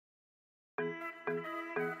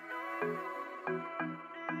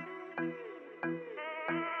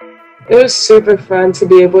It was super fun to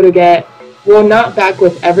be able to get, well, not back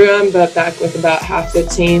with everyone, but back with about half the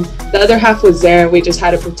team. The other half was there, and we just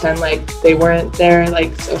had to pretend like they weren't there,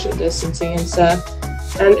 like social distancing and stuff.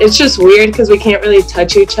 And it's just weird because we can't really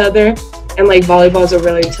touch each other, and like volleyball's a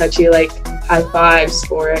really touchy, like high five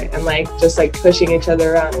sport, and like just like pushing each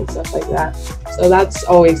other around and stuff like that. So that's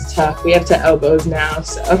always tough. We have to elbows now,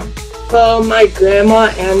 so. Well, my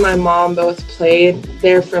grandma and my mom both played.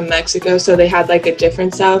 They're from Mexico, so they had like a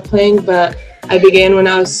different style of playing, but I began when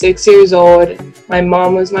I was 6 years old. My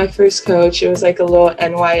mom was my first coach. It was like a little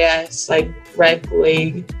NYS, like rec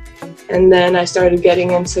league. And then I started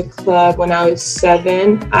getting into club when I was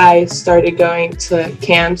 7. I started going to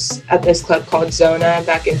camps at this club called Zona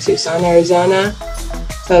back in Tucson, Arizona.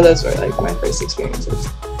 So those were like my first experiences.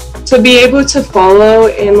 To be able to follow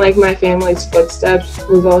in like my family's footsteps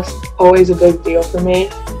was always a big deal for me.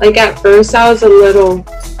 Like at first I was a little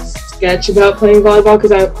sketch about playing volleyball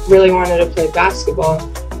because I really wanted to play basketball.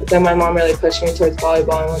 But then my mom really pushed me towards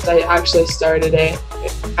volleyball, and once I actually started it,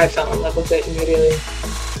 I fell in love with it immediately.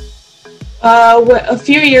 A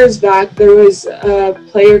few years back, there was a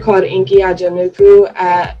player called Inky Ajanuku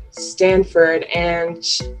at Stanford, and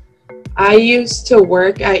I used to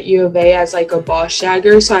work at U of A as like a ball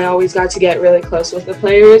shagger, so I always got to get really close with the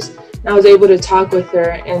players. And I was able to talk with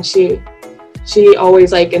her, and she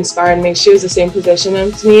always like inspired me. She was the same position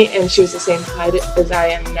as me, and she was the same height as I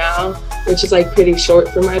am now, which is like pretty short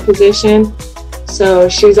for my position. So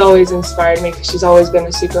she's always inspired me because she's always been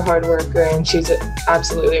a super hard worker, and she's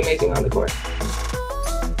absolutely amazing on the court.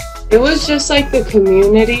 It was just like the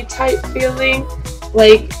community type feeling.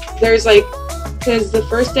 Like there's like, because the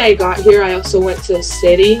first day I got here, I also went to the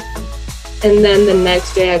city, and then the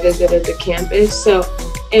next day I visited the campus. So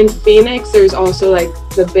in Phoenix, there's also like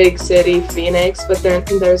the big city, Phoenix, but then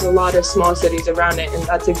there's a lot of small cities around it, and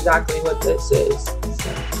that's exactly what this is.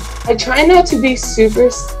 So I try not to be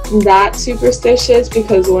that superstitious,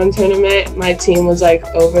 because one tournament my team was like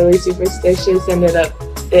overly superstitious.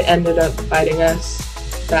 It ended up fighting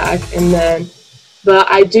us back, but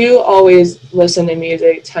I do always listen to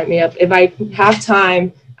music, type me up. If I have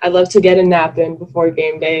time, I love to get a nap in before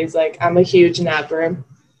game days. Like I'm a huge napper.